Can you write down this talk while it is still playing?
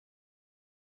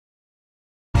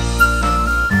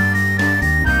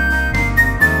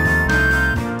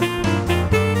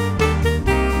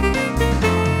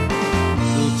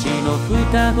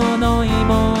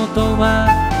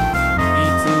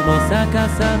逆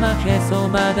さまへそ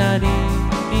曲がり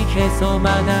へそ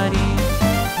曲がり、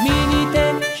右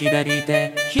手左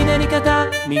手左肩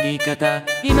右肩、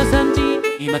今3時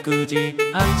今9時、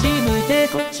あっち向いて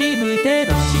こっち向いて、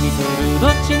どっちにするどっ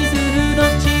ちにする、どっ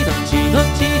ちどっちどっ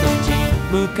ちどっち、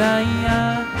向かい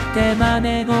合って真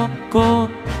似ごっこ、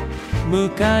向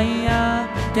かい合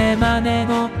って真似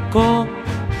ごっこ、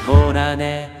ほら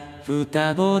ね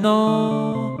双子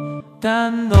の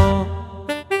単語、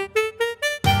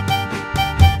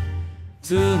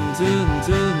ズンズン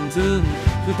ズンズン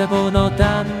双子の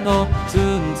単語、ズ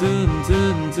ンズンズ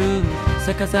ンズン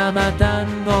逆さま単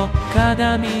語、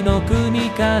鏡の国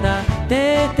から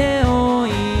出てお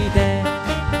いで、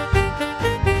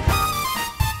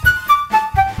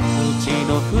うち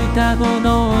の双子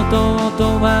の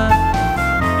弟は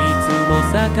いつも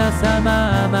逆さ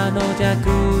ま天の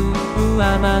弱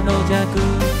天の弱、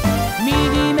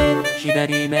右目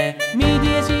左目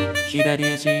右足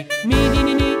左足右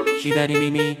耳左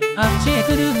耳、あっちへ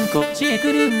来るんこっちへ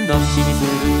来るん、どっちにす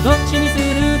るどっちにす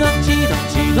る、どっちどっ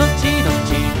ちどっちどっち、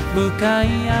向かい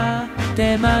合っ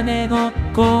て真似ごっ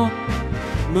こ、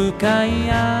向か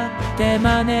い合って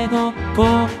真似ごっ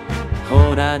こ、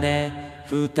ほらね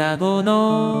双子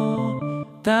の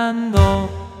単語、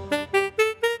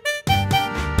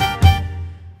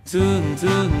ズンズ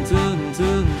ンズンズ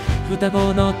ン双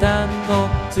子の単語、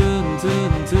ズンズン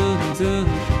ズンズン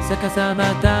逆さま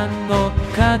単語、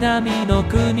鏡の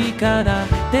国から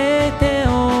出て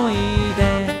おい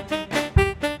で。